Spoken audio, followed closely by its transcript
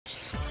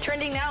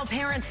Trending now,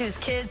 parents whose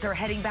kids are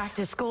heading back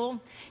to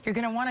school, you're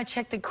going to want to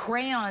check the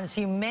crayons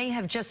you may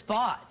have just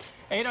bought.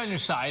 8 on your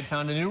side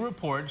found a new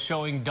report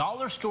showing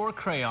dollar store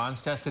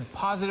crayons tested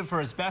positive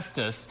for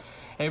asbestos.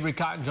 Avery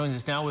Cotton joins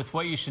us now with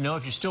what you should know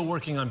if you're still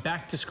working on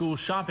back-to-school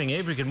shopping.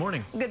 Avery, good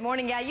morning. Good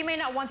morning. Yeah, you may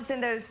not want to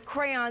send those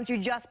crayons you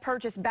just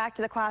purchased back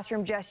to the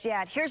classroom just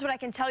yet. Here's what I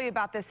can tell you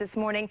about this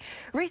morning.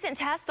 Recent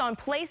tests on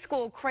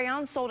Playskool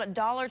crayons sold at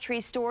Dollar Tree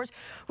stores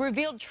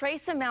revealed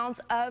trace amounts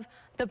of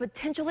the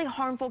potentially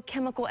harmful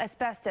chemical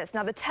asbestos.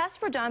 Now, the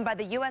tests were done by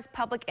the U.S.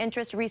 Public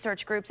Interest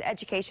Research Group's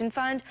Education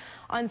Fund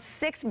on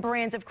 6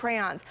 brands of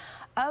crayons.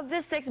 Of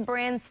the 6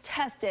 brands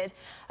tested,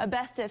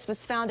 asbestos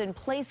was found in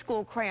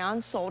Playskool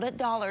crayons sold at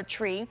Dollar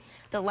Tree.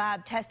 The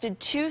lab tested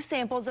 2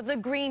 samples of the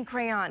green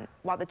crayon.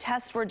 While the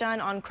tests were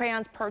done on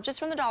crayons purchased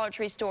from the Dollar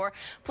Tree store,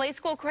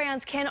 Playskool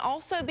crayons can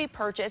also be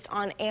purchased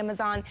on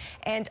Amazon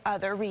and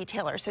other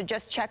retailers. So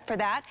just check for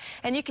that.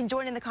 And you can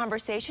join in the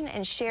conversation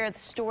and share the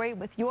story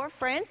with your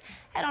friends.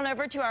 Head on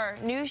over to our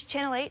News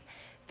Channel 8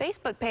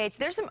 Facebook page.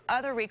 There's some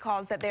other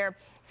recalls that they're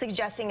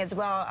suggesting as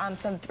well,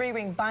 some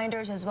 3-ring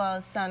binders as well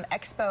as some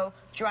Expo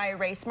dry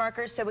erase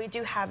markers. So we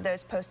do have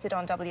those posted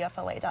on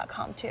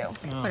WFLA.com too.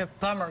 What a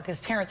bummer, because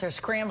parents are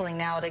scrambling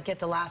now to get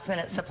the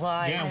last-minute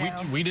supplies.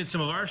 Yeah, we did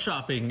some of our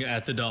shopping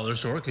at the dollar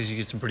store because you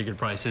get some pretty good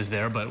prices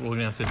there, but we're going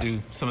to have to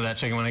do some of that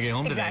checking when I get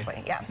home today.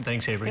 Exactly, yeah.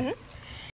 Thanks, Avery.